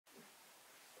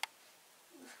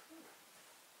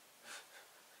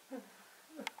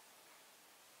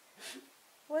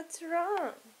What's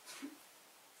wrong?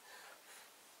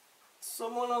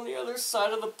 Someone on the other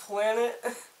side of the planet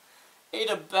ate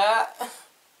a bat.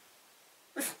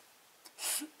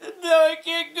 And now I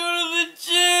can't go to the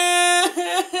gym.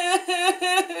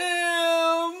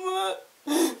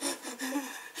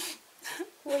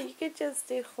 Well, you could just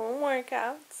do home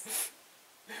workouts.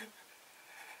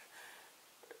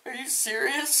 Are you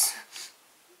serious?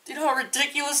 Do you know how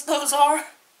ridiculous those are?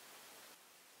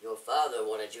 Your father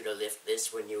wanted you to lift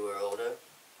this when you were older.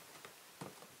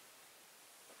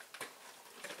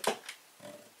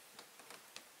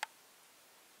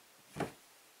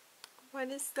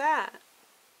 What is that?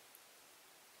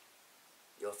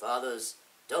 Your father's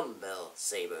dumbbell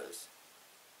sabers.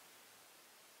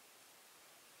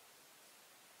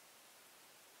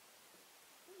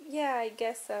 Yeah, I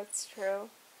guess that's true.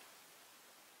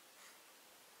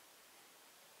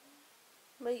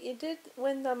 But you did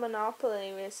win the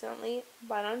Monopoly recently.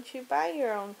 Why don't you buy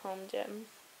your own home gym?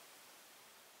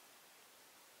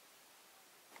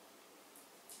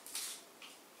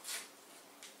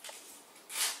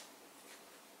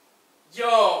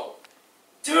 Yo!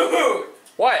 Dude!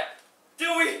 What?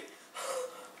 Dude,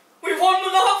 we won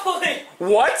Monopoly!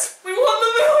 What? We won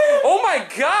the million! Oh my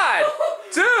god!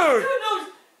 Dude!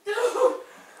 Dude!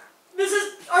 This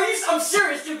is... I'm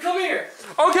serious, dude, come here!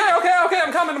 Okay,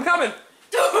 I'm coming!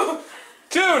 Dude!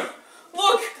 Dude!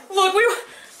 Look, we won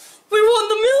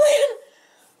the million!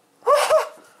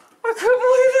 I couldn't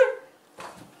believe it!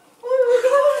 Oh my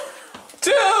god!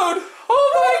 Dude! Oh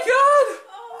my god!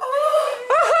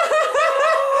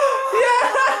 Yeah!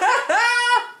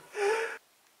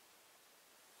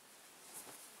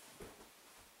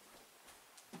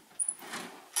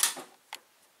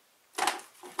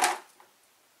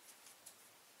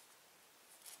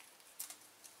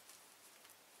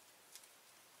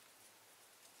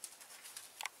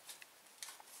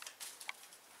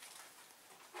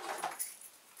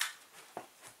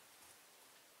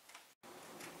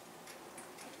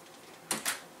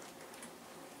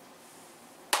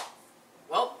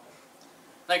 Well,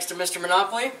 thanks to Mr.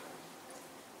 Monopoly,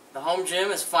 the home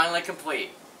gym is finally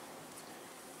complete.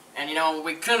 And you know,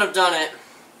 we couldn't have done it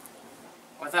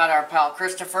without our pal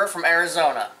Christopher from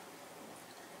Arizona.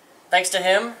 Thanks to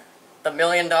him, the $1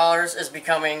 million is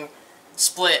becoming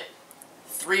split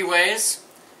 3 ways.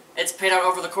 It's paid out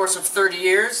over the course of 30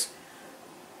 years,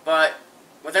 but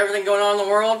with everything going on in the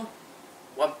world,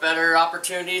 what better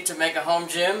opportunity to make a home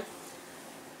gym?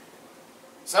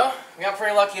 So, we got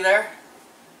pretty lucky there.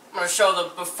 I'm going to show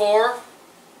the before,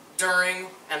 during,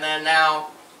 and then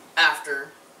now,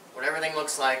 after, what everything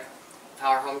looks like of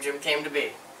how our home gym came to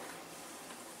be.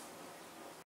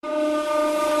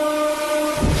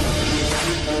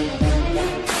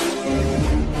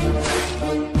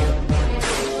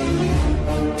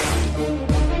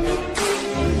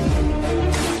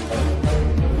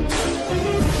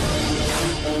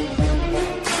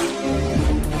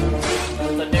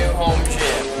 The new home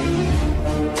gym.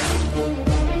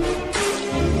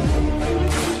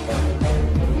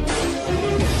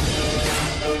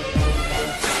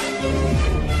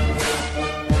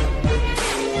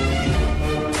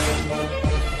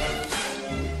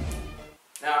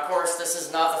 Now, of course, this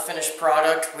is not the finished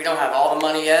product. We don't have all the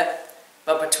money yet,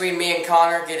 but between me and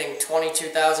Connor getting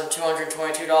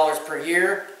 $22,222 per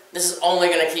year, this is only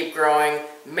going to keep growing.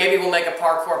 Maybe we'll make a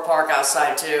parkour park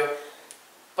outside too.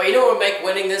 But you know what would make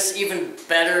winning this even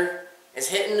better? Is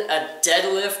hitting a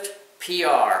deadlift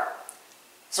PR.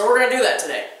 So we're going to do that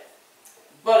today.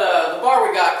 But the bar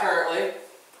we got currently,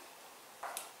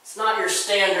 it's not your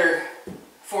standard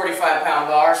 45-pound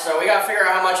bar, so we got to figure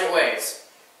out how much it weighs.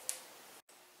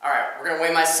 Alright, we're going to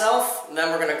weigh myself, and then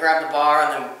we're going to grab the bar,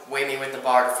 and then weigh me with the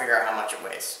bar to figure out how much it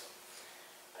weighs.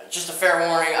 Just a fair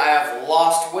warning, I have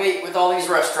lost weight with all these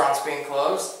restaurants being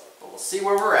closed, but we'll see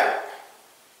where we're at.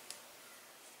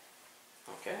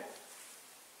 Okay.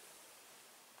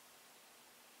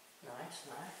 Nice,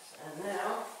 nice. And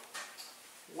now,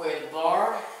 weigh the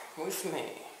bar with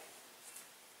me.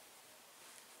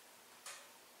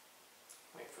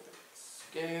 Wait for the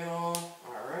scale.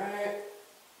 Alright.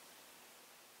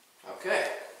 Okay,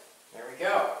 there we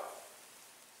go.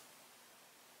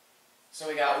 So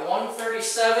we got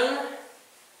 137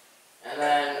 and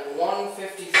then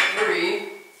 153,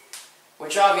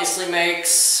 which obviously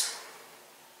makes,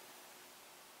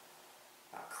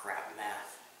 oh crap,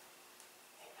 math.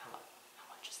 Hey, how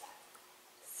much is that?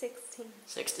 16.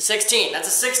 16.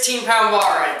 That's a 16-pound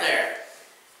bar right there.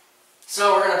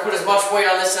 So we're going to put as much weight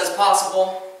on this as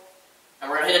possible, and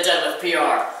we're going to hit a deadlift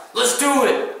PR. Let's do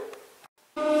it!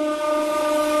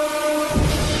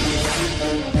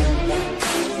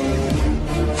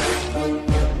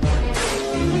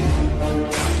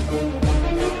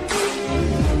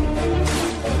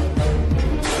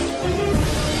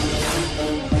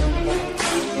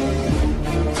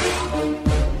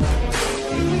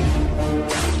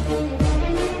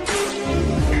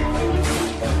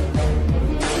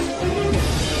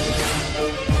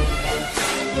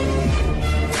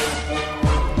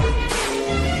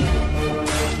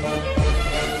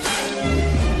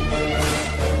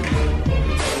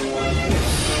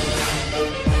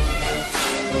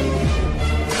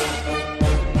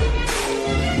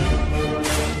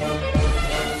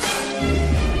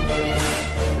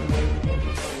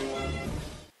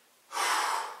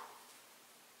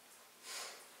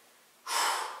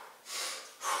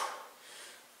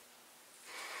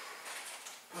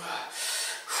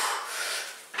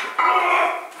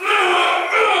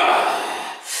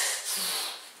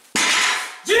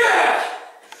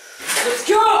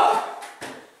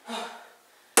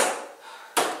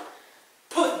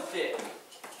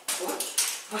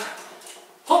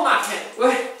 hold my cane.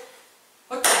 Wait.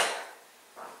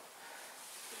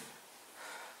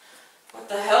 What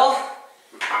the hell?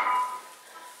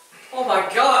 Oh my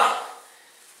god.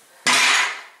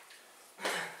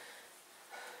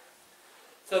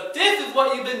 So this is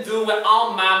what you've been doing with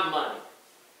all my money.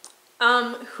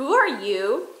 Who are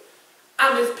you?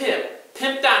 I'm his pimp.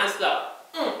 Pimp Dinosaur.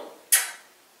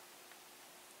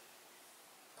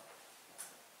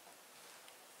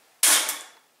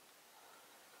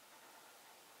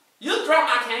 You drop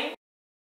my cane.